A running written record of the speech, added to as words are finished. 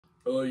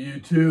Hello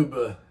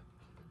YouTube,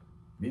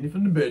 Beanie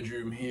from the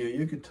bedroom here,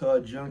 your guitar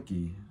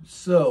junkie.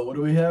 So, what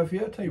do we have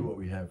here? I'll tell you what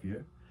we have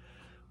here.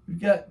 We've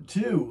got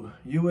two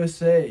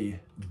USA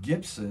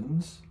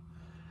Gibsons,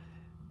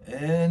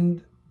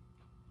 and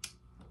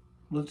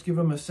let's give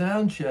them a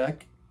sound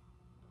check,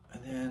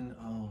 and then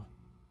I'll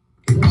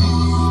speak on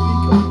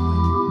them.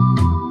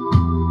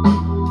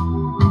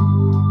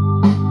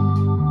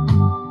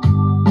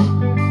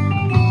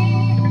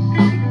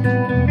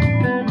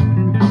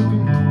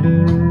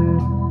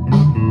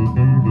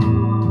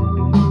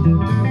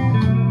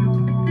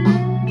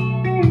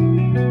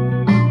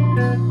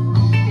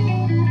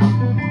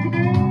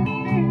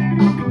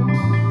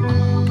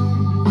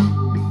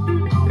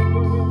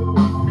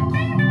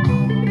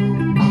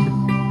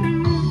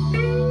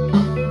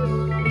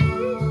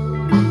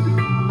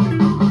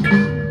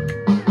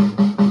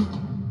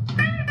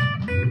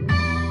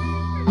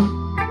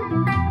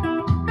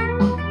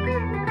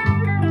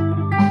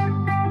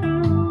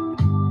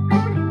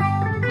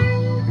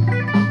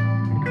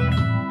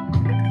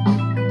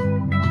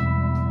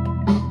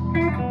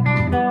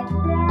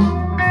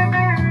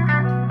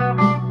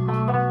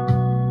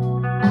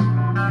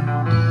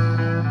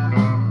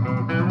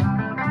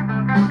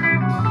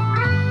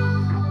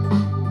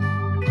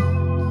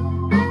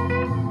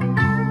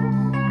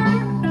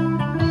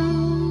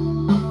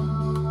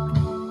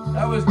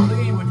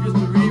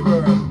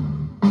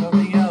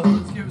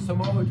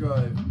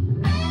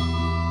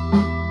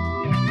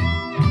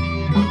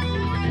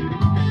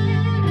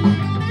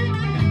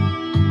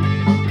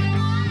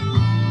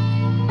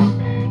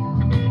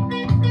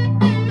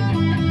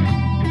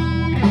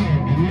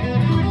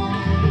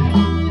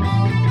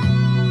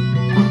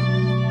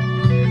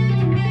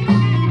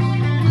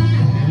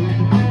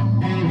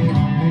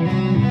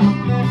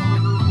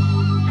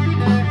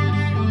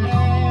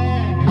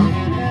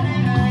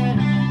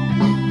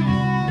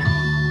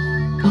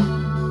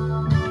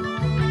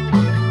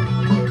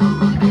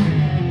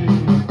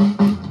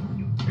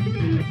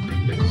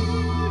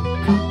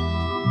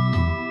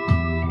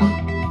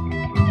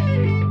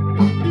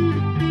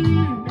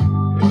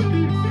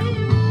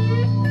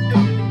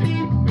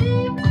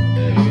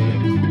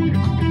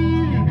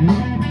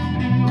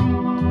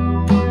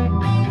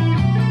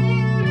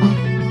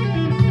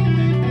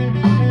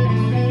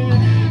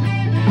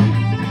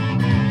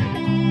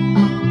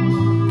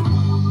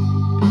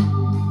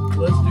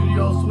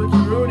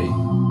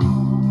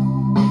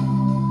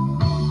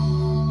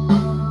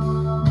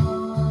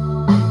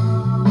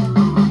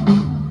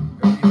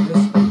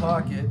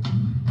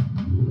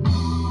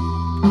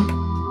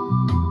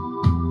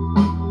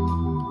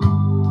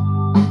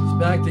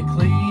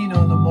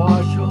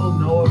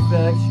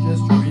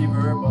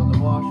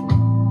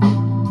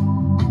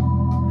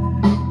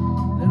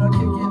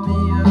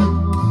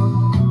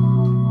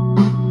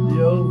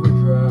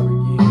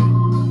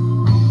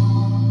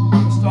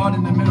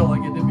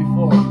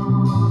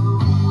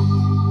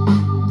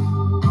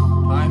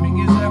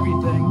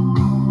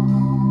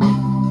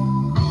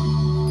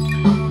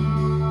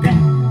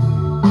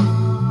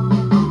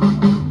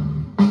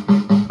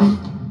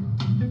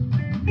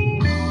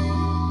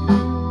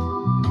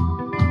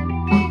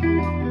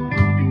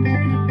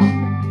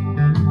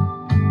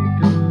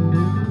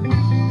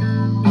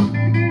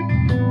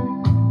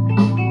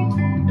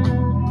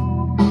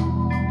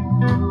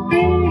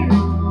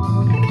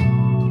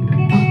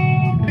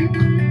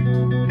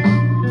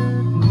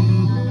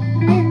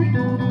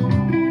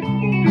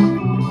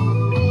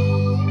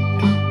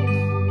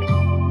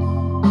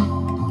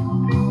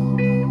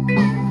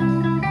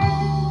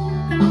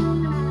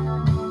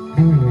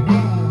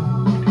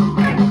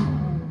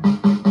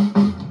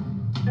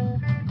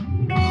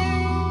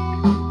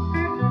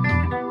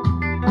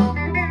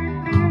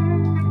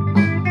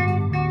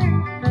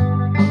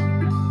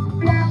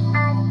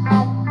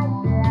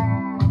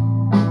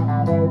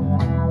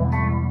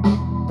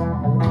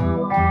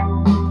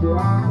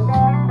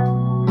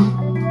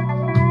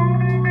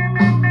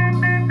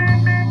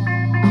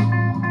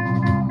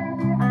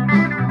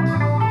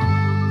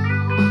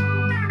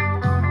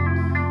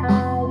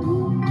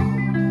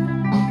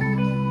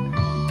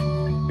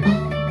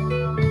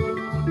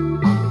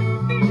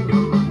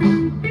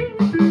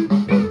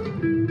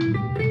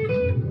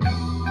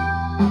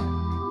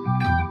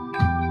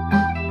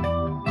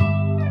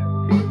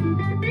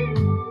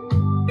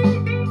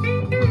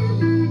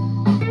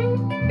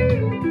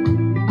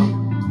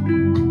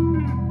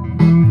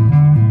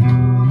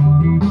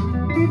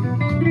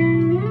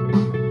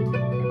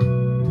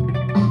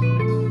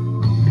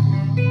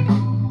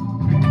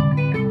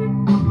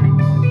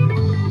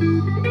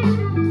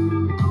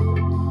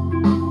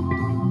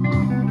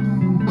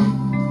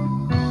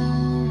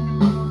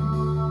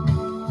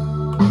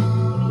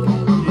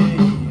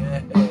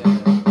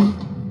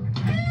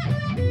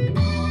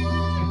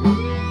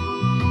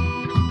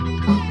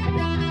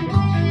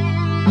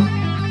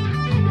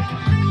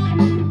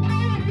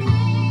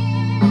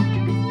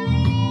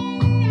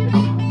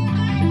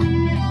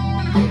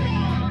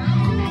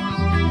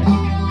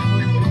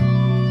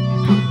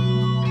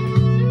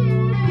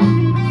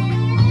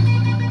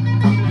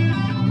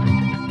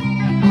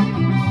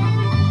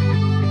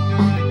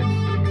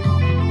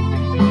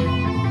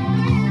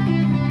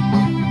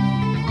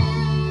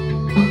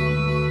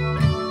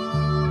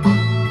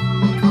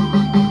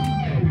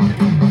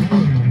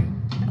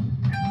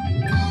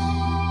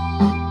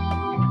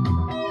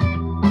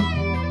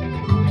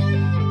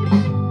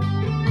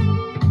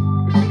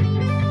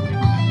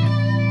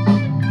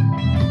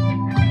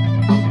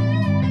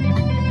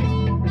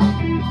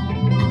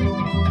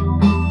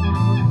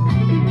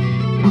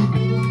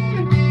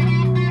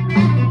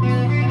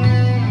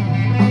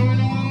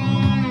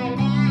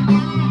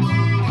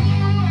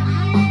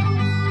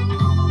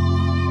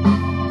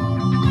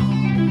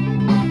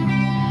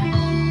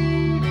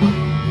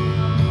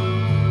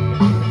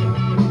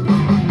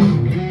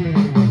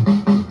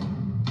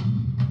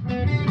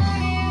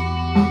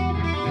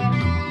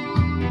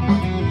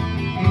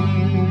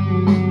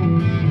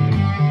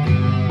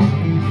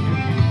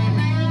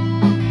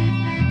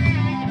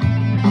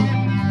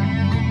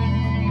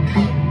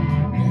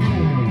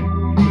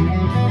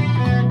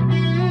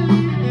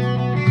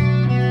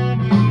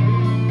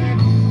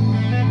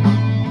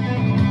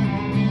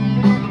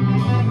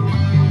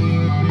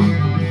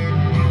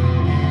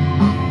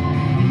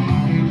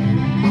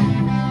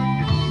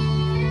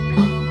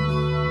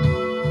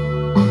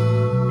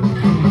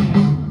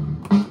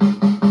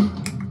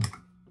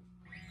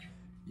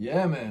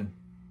 Yeah, man.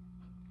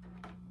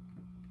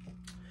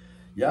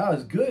 Yeah,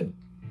 it's good.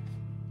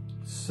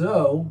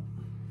 So,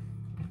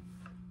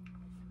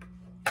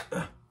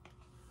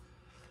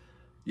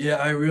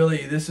 yeah,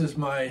 this is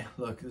my,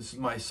 look, this is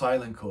my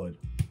silent chord.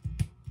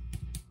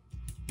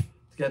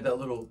 It's got that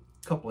little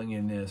coupling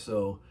in there,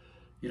 so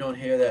you don't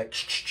hear that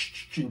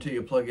until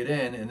you plug it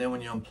in, and then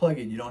when you unplug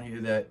it, you don't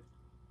hear that,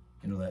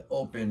 you know, that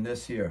open,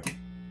 this here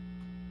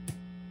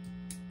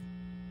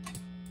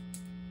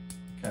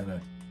kind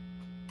of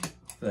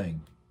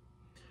thing.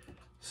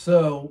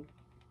 So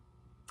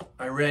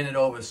I ran it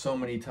over so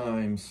many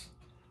times,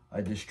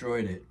 I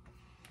destroyed it.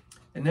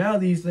 And now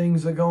these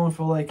things are going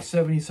for like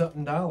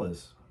 $70-something.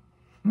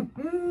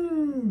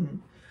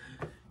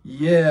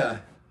 Yeah,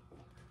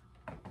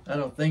 I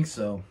don't think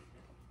so.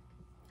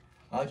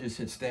 I'll just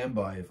hit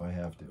standby if I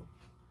have to.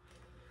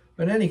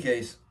 But in any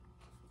case,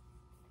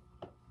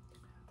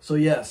 so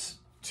yes,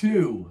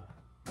 2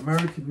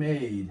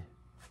 American-made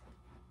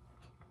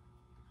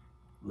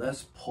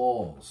Les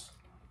Pauls.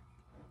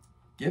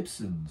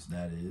 Gibsons,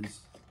 that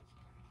is.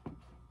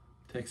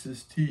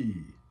 Texas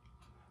T.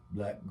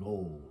 Black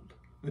gold.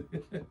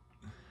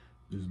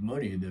 There's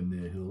money in them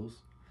there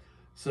hills.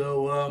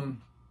 So, all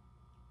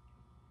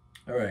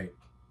right.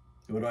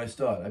 Where do I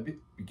start? I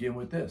begin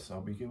with this.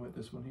 I'll begin with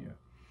this one here.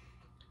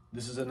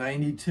 This is a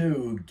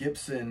 92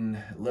 Gibson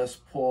Les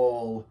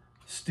Paul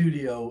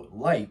Studio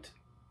Lite.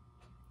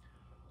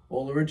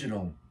 All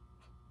original.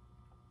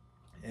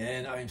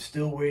 And I'm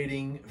still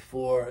waiting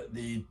for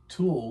the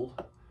tool.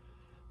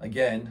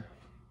 Again,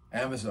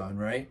 Amazon,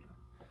 right?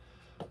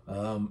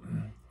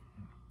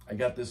 I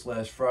got this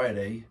last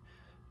Friday.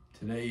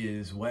 Today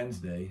is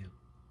Wednesday.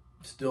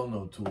 Still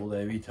no tool.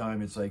 Every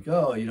time it's like,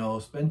 oh, you know,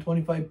 spend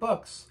 25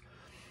 bucks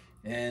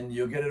and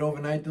you'll get it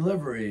overnight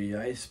delivery.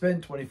 I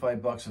spent 25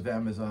 bucks of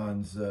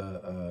Amazon's,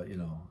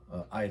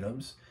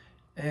 items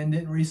and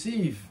didn't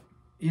receive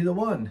either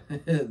one,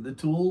 the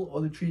tool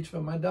or the treats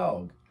from my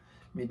dog,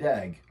 me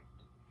dag.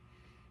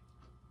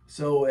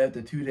 So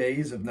after 2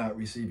 days of not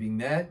receiving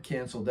that,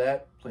 canceled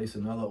that, place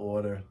another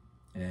order,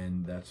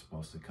 and that's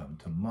supposed to come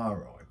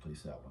tomorrow. I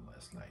placed that one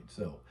last night.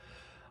 So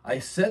I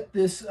set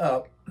this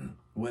up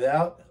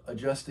without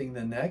adjusting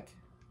the neck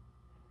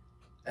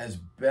as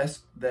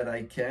best that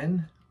I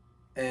can,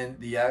 and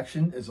the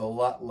action is a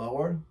lot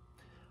lower.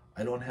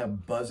 I don't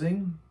have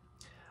buzzing.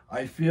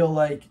 I feel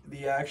like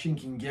the action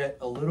can get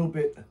a little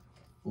bit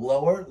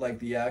lower, like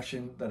the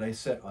action that I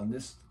set on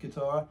this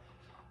guitar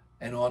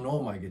and on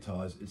all my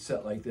guitars. It's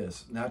set like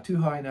this. Not too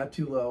high, not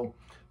too low,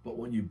 but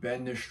when you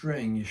bend the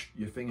string,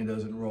 your finger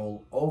doesn't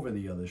roll over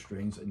the other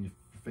strings and your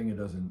finger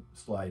doesn't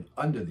slide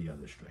under the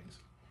other strings.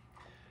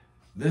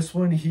 This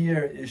one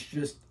here is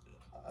just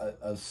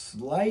a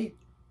slight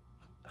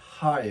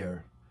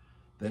higher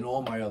than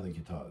all my other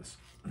guitars,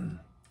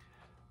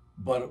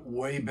 but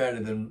way better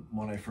than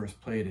when I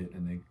first played it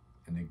in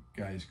the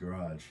guy's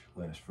garage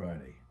last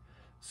Friday.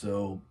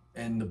 So,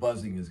 and the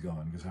buzzing is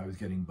gone because I was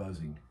getting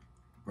buzzing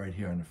right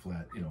here on the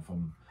flat, you know,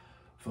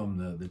 from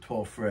the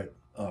 12th fret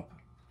up,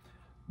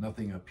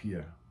 nothing up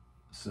here.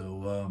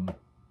 So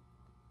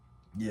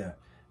yeah,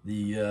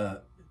 the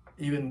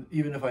even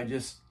if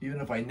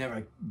I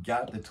never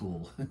got the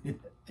tool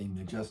and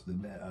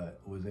adjusted,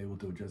 was able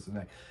to adjust the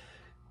neck,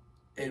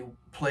 it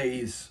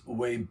plays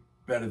way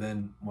better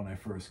than when I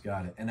first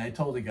got it. And I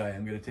told the guy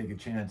I'm going to take a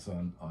chance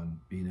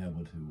on being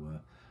able to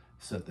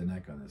set the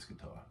neck on this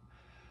guitar.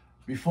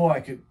 Before I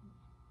could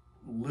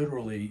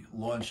literally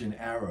launch an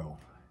arrow,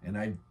 and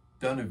I've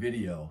done a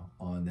video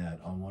on that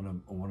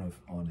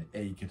on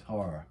a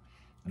guitar.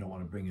 I don't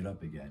want to bring it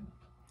up again.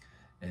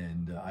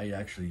 And I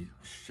actually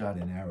shot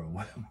an arrow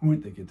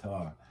with the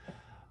guitar.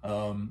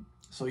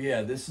 So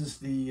yeah, this is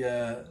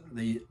the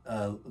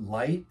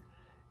Lite.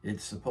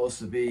 It's supposed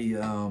to be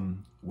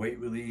weight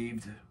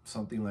relieved,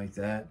 something like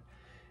that.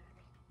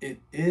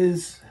 It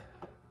is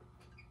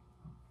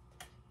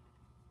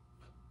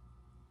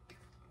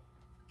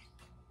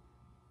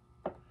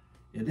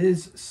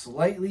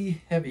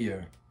slightly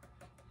heavier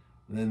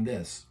than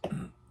this.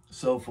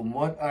 So from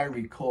what I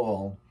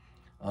recall,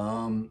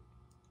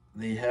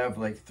 they have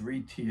like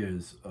 3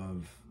 tiers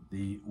of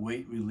the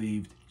weight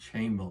relieved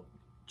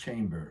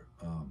chambered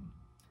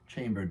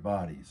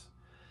bodies.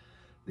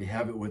 They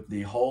have it with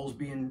the holes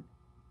being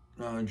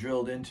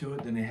drilled into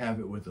it. Then they have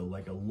it with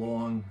like a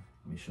long,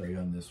 let me show you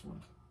on this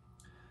one.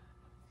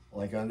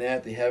 Like on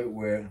that, they have it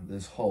where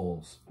there's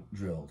holes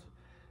drilled.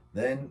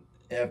 Then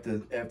after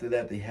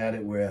that, they had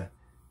it where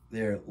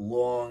they're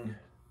long,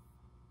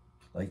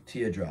 like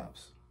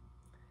teardrops.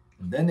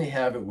 And then they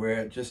have it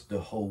where just the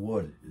whole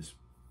wood is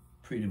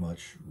pretty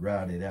much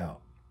routed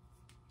out.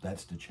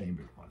 That's the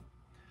chambered one.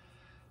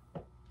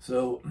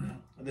 So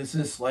this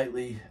is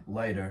slightly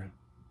lighter,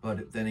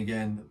 but then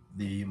again,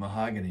 the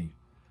mahogany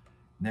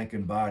neck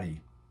and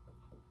body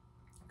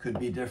could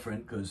be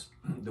different because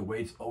the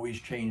weights always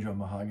change on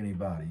mahogany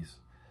bodies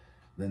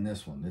than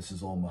this one. This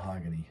is all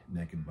mahogany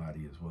neck and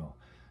body as well.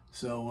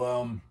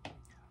 So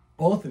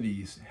both of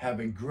these have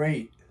a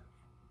great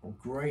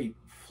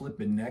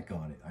flipping neck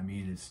on it. I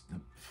mean,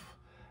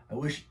 I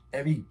wish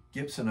every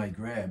Gibson I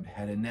grabbed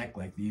had a neck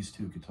like these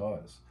two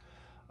guitars.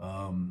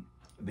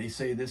 They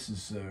say this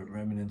is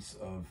remnants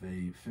of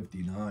a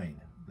 59,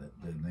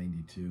 the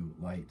 92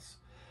 Lites.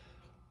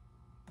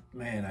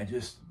 Man,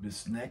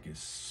 this neck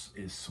is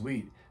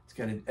sweet. It's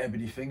got an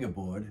ebony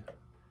fingerboard,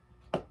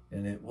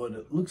 and what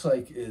it looks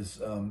like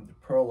is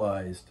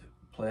pearlized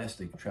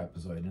plastic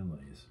trapezoid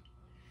inlays.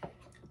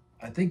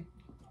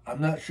 I'm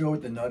not sure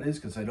what the nut is,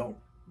 because I don't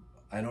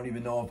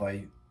even know if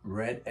I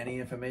read any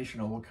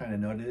information on what kind of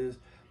nut it is,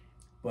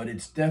 but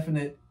it's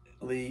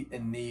definitely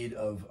in need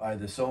of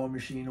either sewing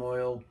machine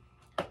oil,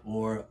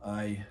 or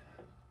I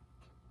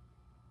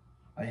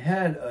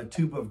had a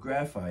tube of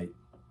graphite.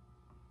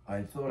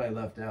 I thought I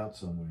left out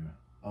somewhere.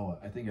 Oh,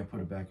 I think I put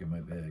it back in my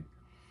bag.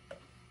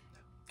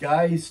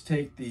 Guys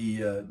take the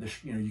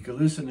you can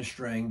loosen the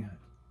string,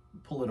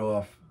 pull it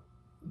off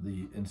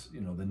the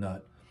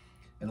nut,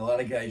 and a lot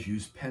of guys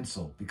use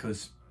pencil,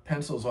 because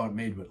pencils aren't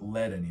made with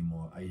lead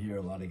anymore. I hear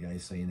a lot of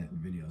guys saying that in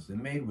videos. They're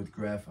made with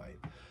graphite.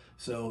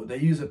 So they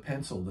use a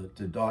pencil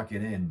to dock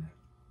it in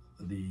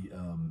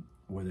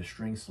where the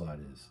string slot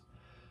is,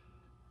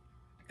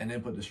 and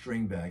then put the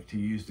string back to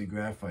use the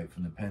graphite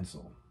from the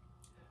pencil.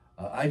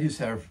 I just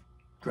have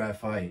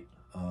graphite,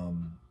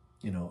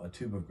 a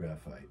tube of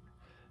graphite.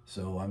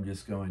 So I'm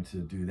just going to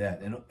do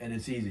that. And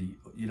it's easy.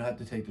 You don't have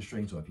to take the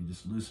strings off. You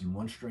just loosen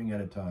one string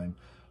at a time,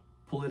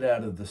 pull it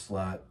out of the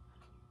slot,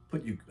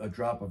 put a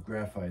drop of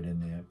graphite in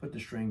there, put the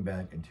string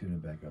back, and tune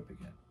it back up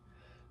again.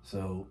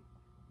 So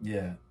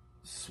yeah,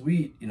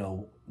 sweet,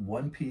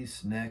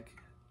 one-piece neck,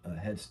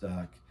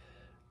 headstock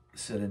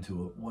set into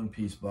a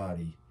one-piece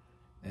body,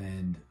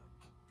 and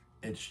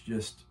it's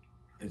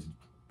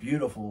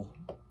beautiful.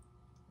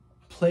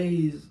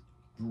 Plays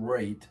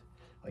great.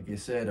 Like I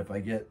said, if I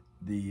get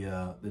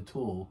the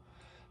tool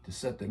to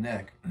set the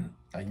neck,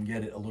 I can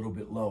get it a little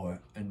bit lower,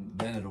 and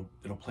then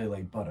it'll play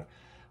like butter.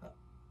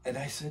 And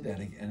I said that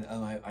again,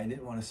 and I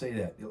didn't want to say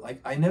that.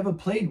 Like, I never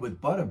played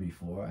with butter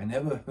before. I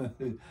never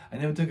I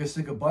never took a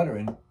stick of butter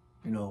and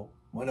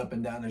went up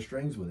and down the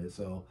strings with it.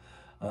 So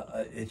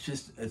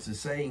it's a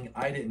saying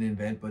I didn't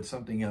invent, but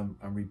something I'm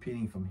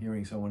repeating from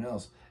hearing someone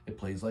else. It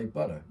plays like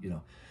butter,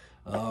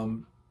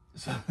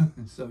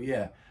 So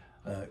yeah,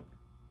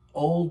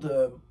 old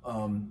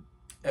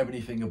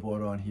ebony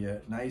fingerboard on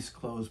here, nice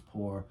closed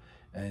pour,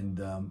 and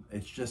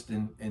it's just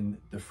in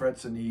the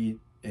frets in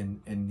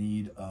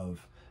need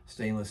of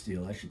stainless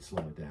steel. I should slow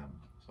it down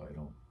so I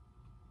don't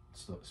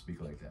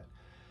speak like that.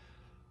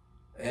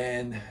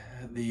 And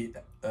the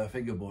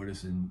fingerboard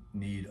is in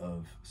need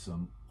of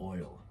some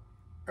oil,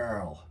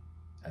 Earl,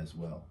 as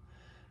well.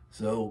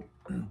 So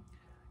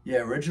yeah,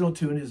 original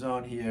tune is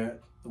on here.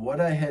 What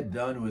I had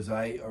done was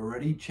I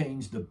already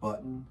changed the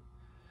button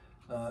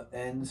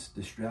ends,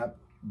 the strap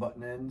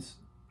button ends,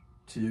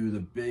 to the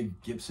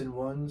big Gibson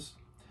ones,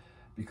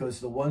 because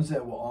the ones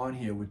that were on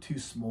here were too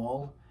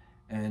small.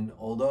 And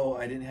although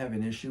I didn't have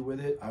an issue with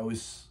it, I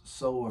was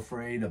so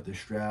afraid of the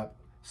strap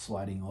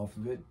sliding off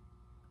of it.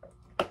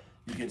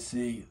 You can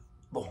see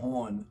the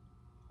horn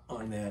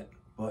on that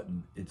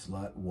button. It's a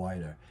lot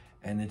wider,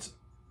 and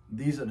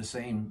these are the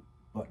same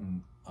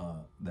buttons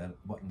that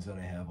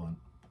I have on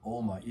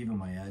even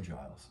my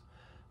Agiles.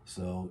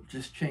 So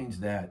just change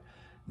that.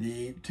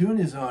 The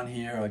tuners on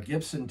here are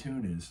Gibson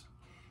tuners.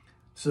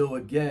 So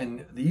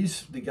again,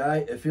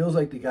 it feels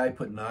like the guy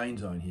put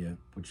 9s on here,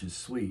 which is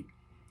sweet.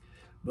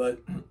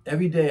 But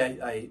every day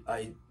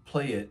I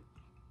play it,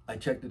 I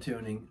check the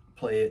tuning,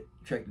 play it,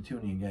 check the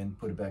tuning again,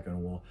 put it back on the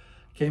wall.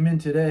 Came in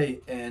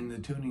today and the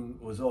tuning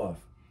was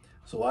off.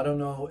 So I don't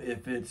know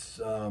if it's,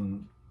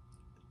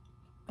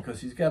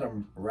 because he's got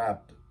them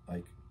wrapped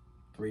like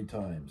 3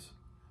 times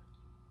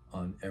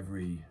on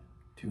every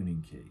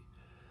tuning key.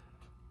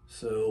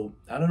 So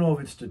I don't know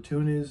if it's the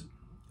tuners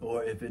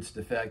or if it's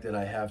the fact that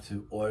I have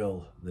to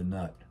oil the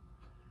nut.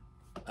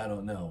 I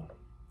don't know.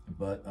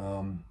 But,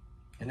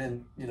 and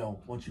then,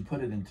 once you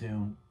put it in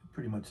tune, it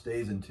pretty much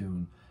stays in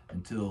tune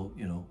until,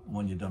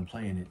 when you're done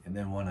playing it. And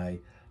then when I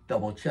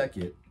double check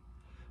it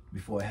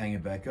before I hang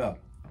it back up,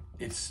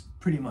 it's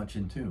pretty much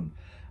in tune.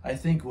 I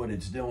think what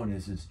it's doing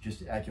is it's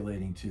just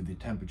calculating to the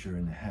temperature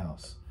in the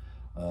house.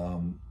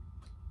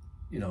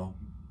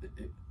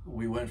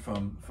 We went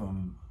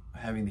from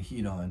having the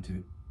heat on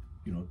to,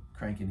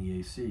 cranking the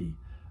AC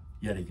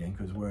yet again,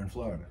 because we're in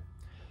Florida.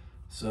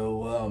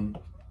 So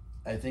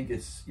I think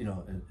it's,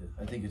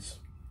 I think it's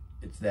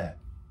that.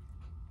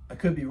 I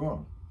could be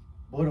wrong.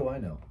 What do I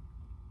know?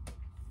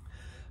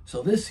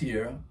 So this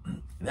here,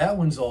 that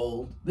one's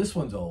old. This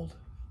one's old.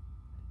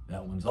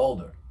 That one's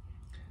older.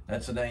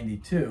 That's a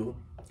 92.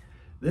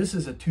 This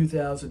is a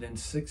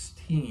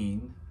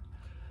 2016.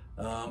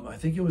 I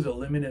think it was a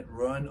limited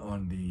run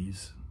on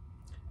these.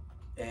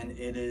 And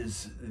it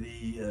is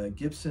the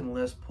Gibson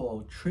Les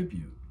Paul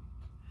Tribute.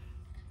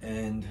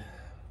 And,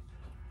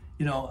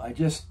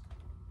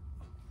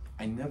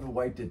 I never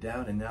wiped it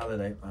down, and now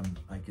that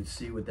I could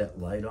see with that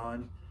light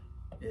on,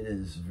 it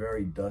is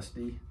very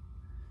dusty.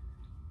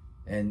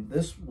 And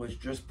this was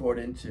just brought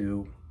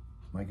into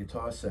my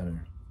Guitar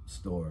Center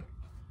store,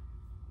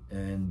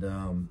 and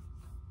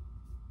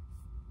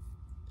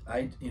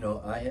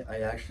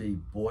I actually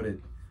bought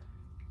it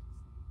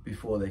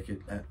before they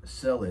could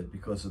sell it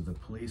because of the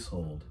police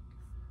hold.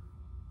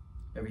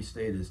 Every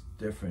state is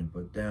different,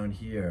 but down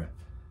here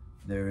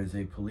there is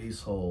a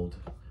police hold,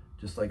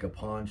 just like a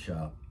pawn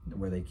shop,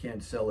 where they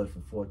can't sell it for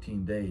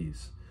 14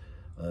 days.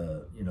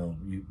 You know,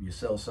 you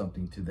sell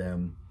something to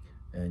them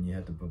and you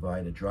have to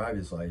provide a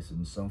driver's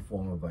license, some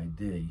form of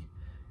ID,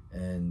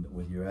 and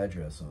with your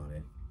address on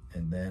it.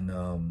 And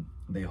then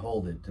they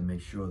hold it to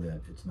make sure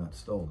that it's not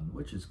stolen,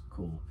 which is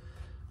cool.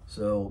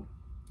 So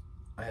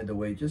I had to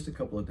wait just a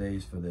couple of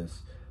days for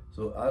this.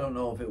 So I don't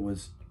know if it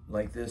was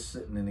like this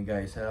sitting in the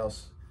guy's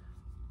house,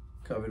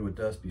 covered with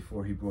dust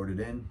before he brought it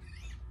in.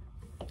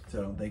 So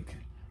I don't think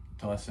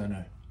Guitar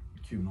Center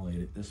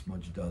accumulated this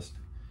much dust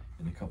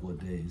in a couple of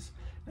days.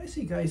 And I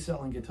see guys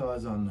selling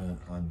guitars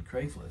on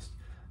Craigslist.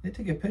 They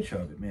take a picture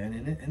of it, man,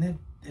 and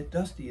it's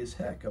dusty as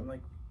heck. I'm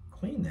like,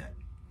 clean that.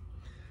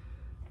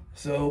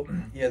 So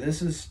yeah,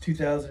 this is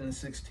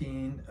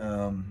 2016,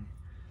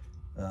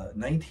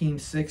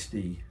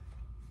 1960,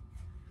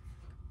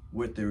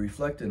 with the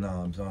reflector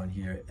knobs on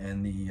here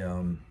and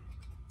the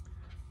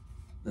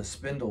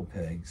spindle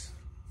pegs,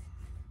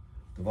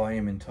 the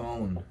volume and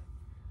tone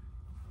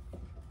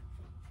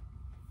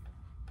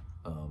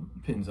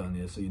pins on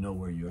there, so you know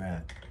where you're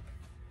at.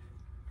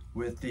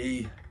 With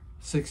the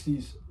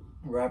 60s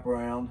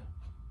wraparound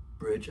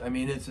bridge, I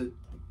mean, it's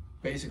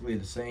basically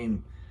the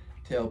same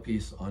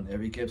tailpiece on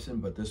every Gibson,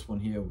 but this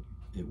one here,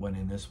 it went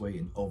in this way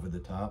and over the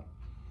top.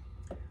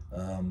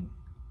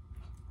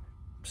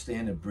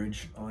 Standard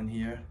bridge on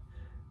here,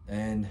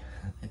 and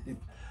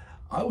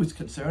I was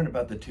concerned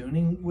about the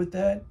tuning with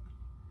that,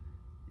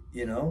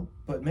 you know,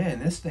 but man,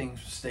 this thing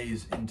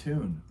stays in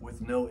tune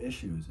with no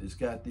issues. It's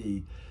got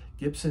the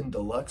Gibson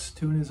Deluxe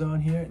tuners on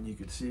here, and you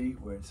can see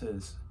where it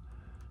says,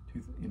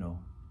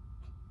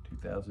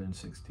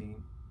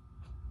 2016,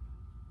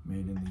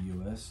 made in the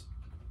US.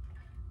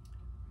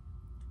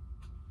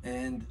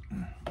 And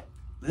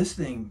this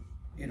thing,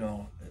 you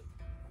know,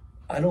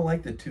 I don't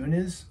like the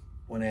tuners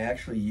when I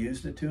actually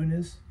use the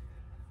tuners.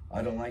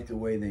 I don't like the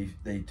way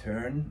they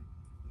turn.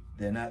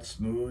 They're not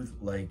smooth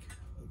like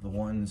the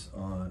ones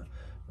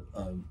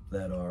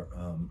that are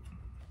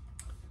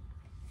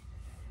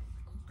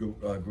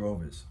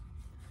Grovers.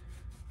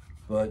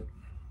 But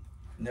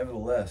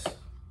nevertheless,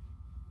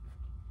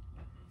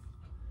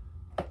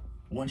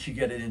 once you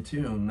get it in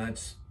tune,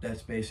 that's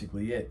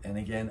basically it. And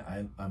again,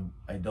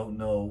 I don't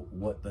know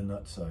what the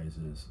nut size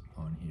is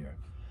on here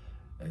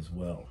as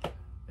well.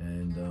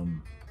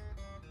 And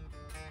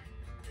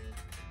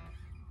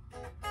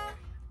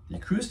the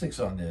acoustics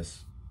on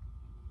this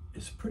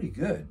is pretty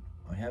good,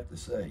 I have to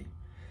say.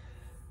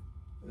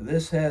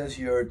 This has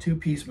your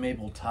two-piece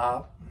maple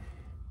top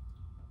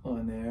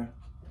on there,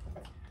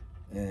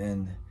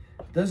 and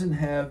it doesn't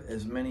have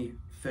as many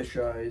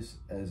fisheyes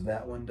as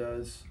that one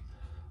does,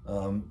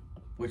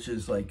 which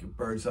is like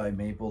bird's eye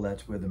maple.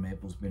 That's where the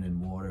maple's been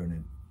in water and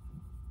it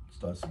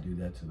starts to do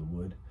that to the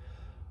wood.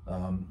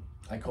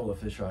 I call it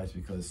fisheyes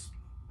because,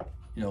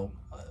 you know,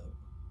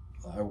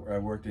 I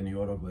worked in the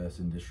auto glass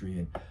industry,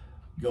 and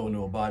go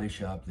into a body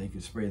shop, they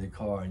could spray the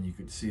car and you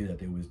could see that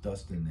there was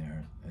dust in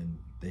there, and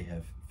they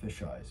have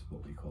fisheyes,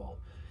 what we call,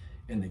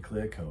 in the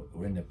clear coat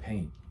or in the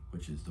paint,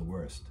 which is the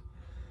worst.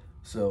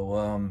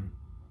 So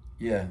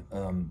yeah,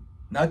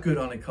 not good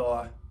on a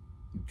car,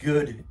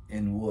 good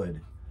in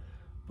wood.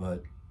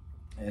 But,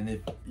 and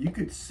if you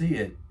could see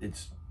it,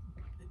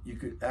 you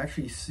could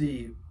actually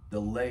see the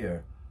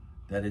layer,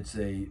 that it's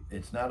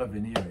not a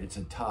veneer, it's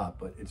a top,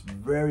 but it's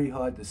very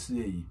hard to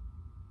see.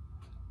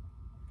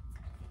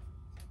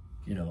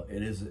 You know,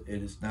 it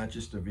is not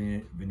just a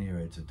veneer,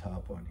 it's a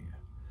top on here.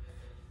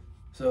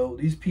 So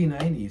these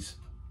P90s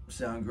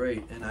sound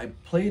great, and I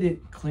played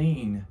it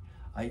clean.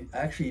 I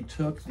actually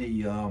took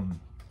the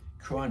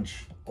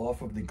crunch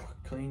off of the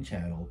clean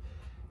channel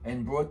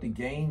and brought the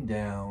gain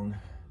down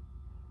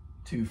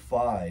to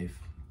 5.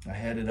 I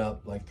had it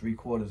up like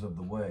 3/4 of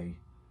the way,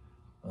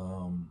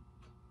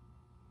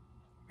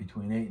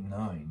 between 8 and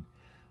 9,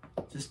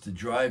 just to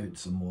drive it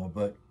some more.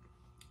 But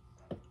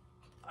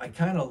I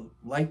kind of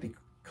like the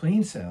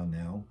clean sound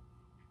now,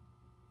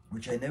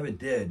 which I never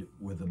did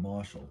with the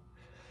Marshall,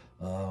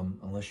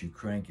 unless you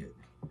crank it.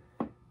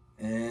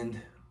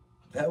 And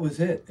that was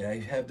it. I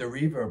have the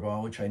reverb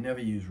on, which I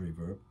never use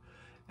reverb,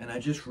 and I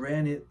just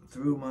ran it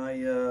through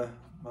my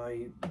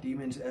my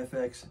Demons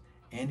FX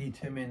Andy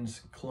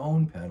Timmons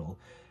clone pedal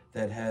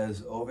that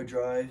has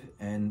overdrive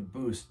and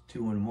boost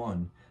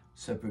 2-in-1,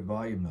 separate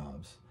volume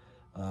knobs.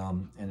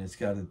 And it's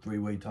got a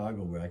 3-way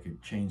toggle where I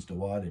could change the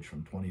wattage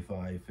from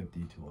 25,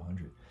 50 to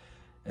 100.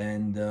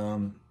 And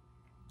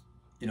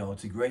you know,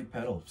 it's a great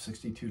pedal,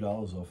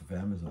 $62 off of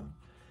Amazon.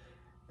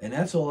 And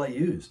that's all I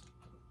used.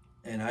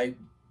 And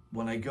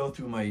when I go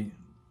through my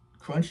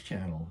crunch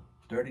channel,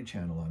 dirty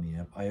channel on the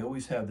amp, I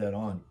always have that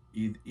on,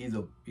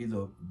 either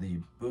the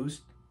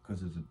boost,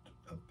 because it's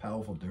a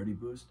powerful dirty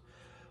boost,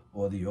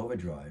 or the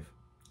overdrive.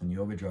 And the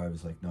overdrive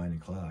is like 9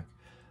 o'clock,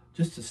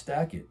 just to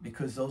stack it,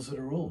 because those are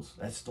the rules.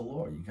 That's the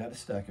law. You got to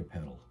stack a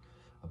pedal,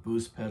 a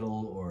boost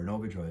pedal or an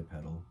overdrive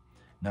pedal,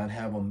 not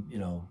have them, you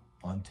know,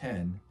 on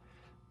 10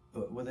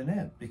 with an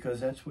amp, because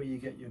that's where you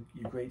get your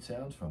great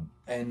sounds from.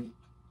 And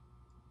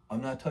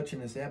I'm not touching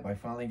this amp. I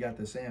finally got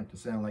this amp to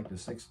sound like the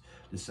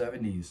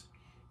 70s,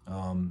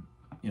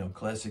 you know,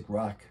 classic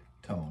rock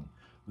tone,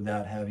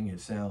 without having it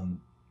sound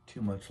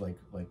too much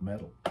like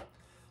metal.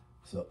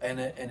 So, and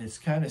it's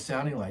kind of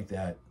sounding like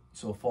that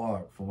so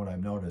far, from what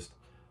I've noticed,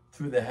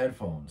 through the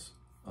headphones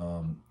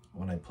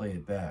when I play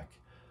it back.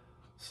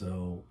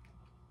 So,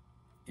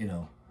 you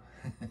know,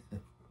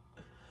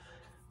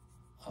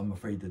 I'm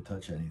afraid to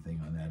touch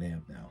anything on that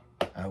amp now.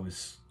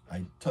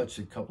 I touched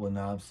a couple of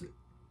knobs that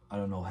I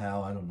don't know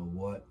how, I don't know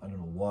what, I don't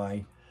know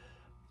why,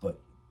 but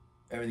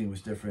everything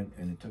was different,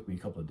 and it took me a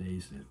couple of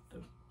days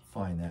to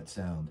find that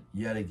sound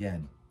yet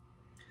again.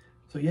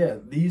 So yeah,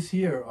 these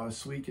here are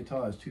sweet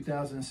guitars.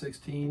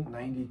 2016,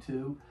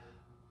 92.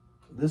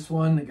 This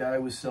one, the guy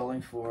was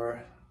selling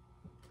for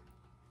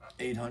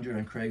 $800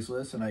 on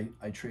Craigslist, and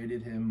I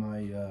traded him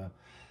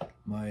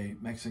my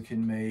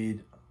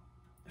Mexican-made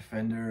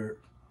Fender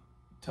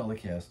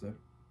Telecaster.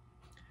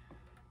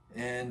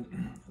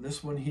 And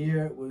this one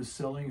here was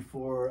selling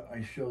for,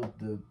 I showed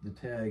the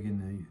tag in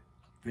the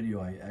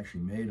video I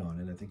actually made on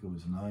it. I think it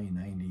was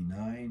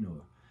 $9.99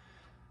 or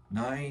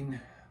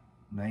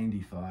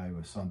 $9.95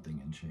 or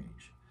something and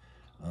change,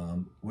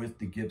 with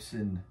the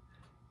Gibson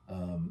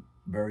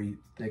very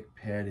thick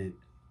padded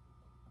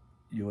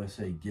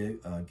USA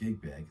gig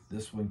bag.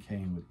 This one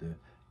came with the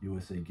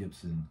USA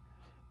Gibson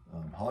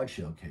hard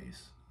shell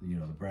case, you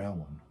know, the brown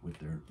one with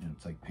their, you know,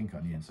 it's like pink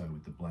on the inside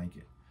with the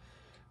blanket.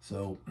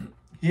 So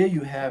here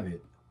you have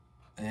it,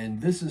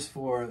 and this is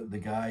for the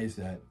guys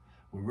that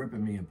were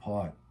ripping me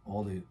apart,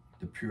 all the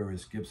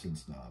purist Gibson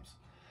snobs.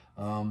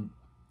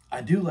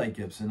 I do like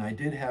Gibson. I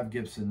did have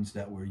Gibsons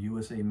that were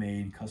USA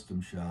made,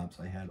 custom shops.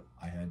 I had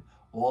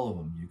all of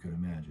them you could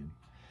imagine,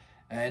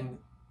 and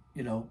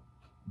you know,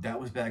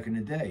 that was back in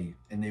the day,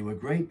 and they were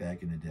great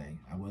back in the day.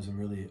 I wasn't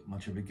really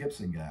much of a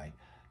Gibson guy.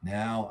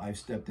 Now I've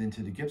stepped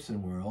into the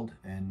Gibson world,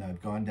 and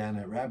I've gone down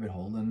that rabbit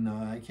hole, and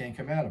I can't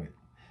come out of it.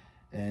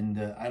 And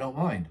I don't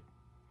mind.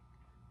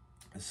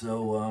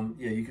 So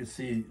yeah, you can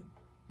see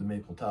the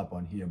maple top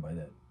on here by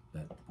that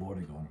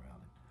border going around it.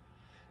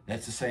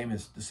 That's the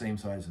same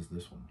size as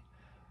this one.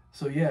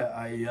 So yeah,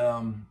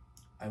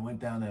 I went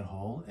down that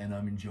hole, and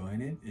I'm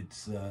enjoying it.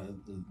 It's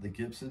the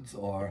Gibsons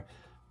are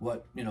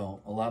what, you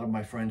know, a lot of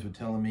my friends were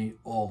telling me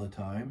all the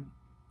time,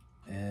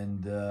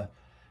 and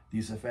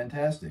these are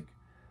fantastic.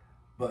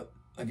 But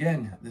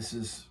again, this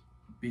is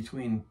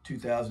between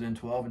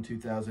 2012 and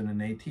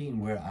 2018,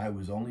 where I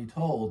was only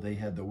told they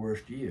had the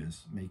worst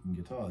years making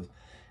guitars,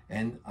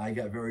 and I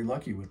got very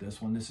lucky with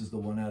this one. This is the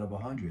 1 out of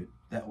 100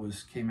 that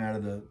came out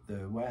of the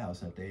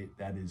warehouse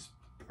that is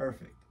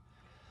perfect.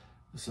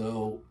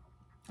 So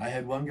I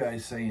had one guy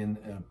saying,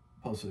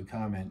 posted a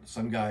comment,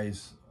 some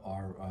guys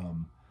are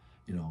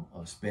you know,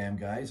 spam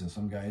guys, and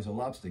some guys are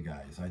lobster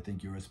guys. I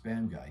think you're a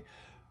spam guy,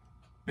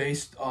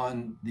 based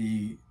on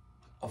the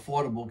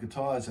affordable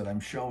guitars that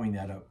I'm showing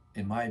that are,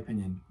 in my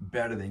opinion,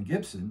 better than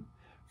Gibson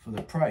for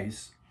the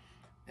price.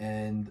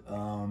 And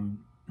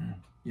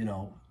you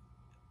know,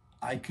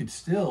 I could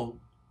still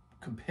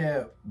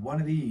compare one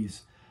of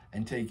these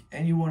and take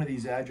any one of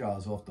these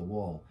Agiles off the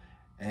wall,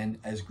 and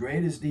as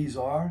great as these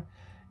are,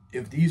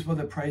 if these were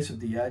the price of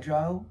the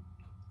Agile,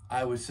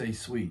 I would say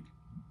sweet.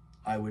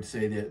 I would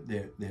say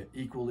they're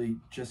equally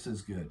just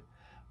as good.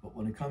 But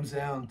when it comes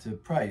down to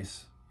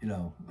price, you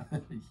know,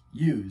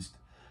 used,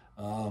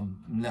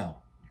 no.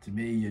 To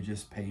me, you're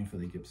just paying for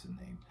the Gibson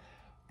name.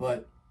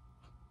 But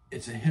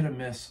it's a hit or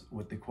miss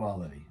with the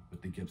quality,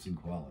 with the Gibson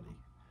quality.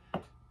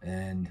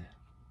 And,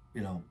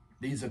 you know,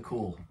 these are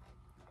cool.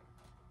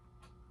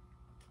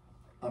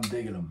 I'm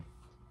digging them.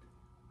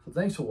 So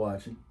thanks for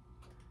watching.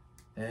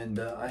 And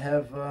I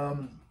have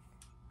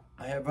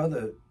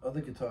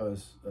other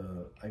guitars.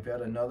 I've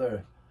got an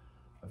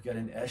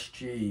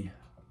SG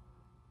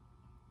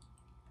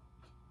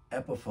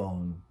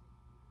Epiphone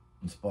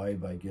inspired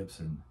by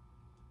Gibson,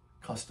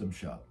 custom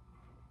shop,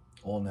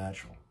 all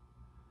natural.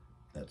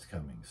 That's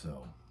coming,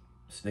 so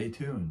stay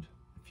tuned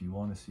if you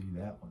want to see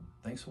that one.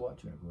 Thanks for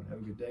watching, everyone. Have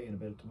a good day and a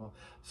better tomorrow.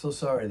 So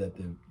sorry that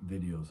the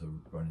videos are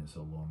running so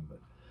long, but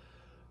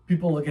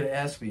people are going to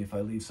ask me if I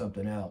leave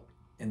something out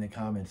in the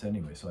comments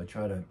anyway, so I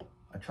try to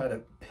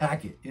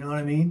pack it, you know what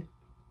I mean?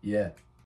 Yeah.